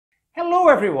Hello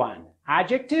everyone!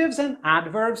 Adjectives and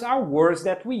adverbs are words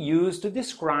that we use to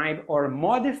describe or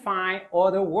modify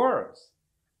other words.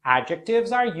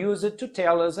 Adjectives are used to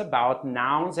tell us about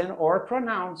nouns and or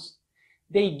pronouns.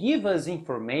 They give us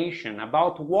information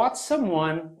about what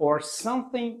someone or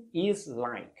something is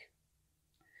like.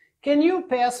 Can you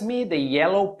pass me the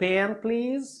yellow pen,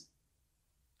 please?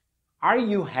 Are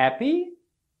you happy?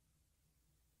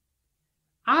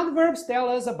 Adverbs tell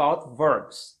us about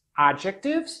verbs,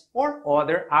 adjectives, or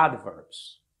other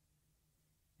adverbs.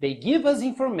 They give us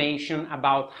information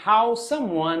about how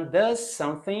someone does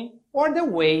something or the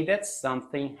way that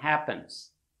something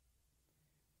happens.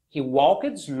 He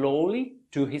walked slowly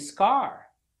to his car.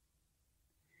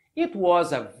 It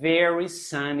was a very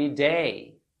sunny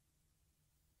day.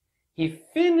 He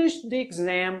finished the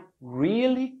exam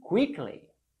really quickly.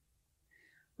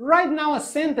 Write now a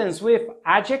sentence with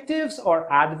adjectives or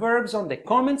adverbs on the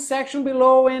comment section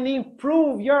below and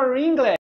improve your English.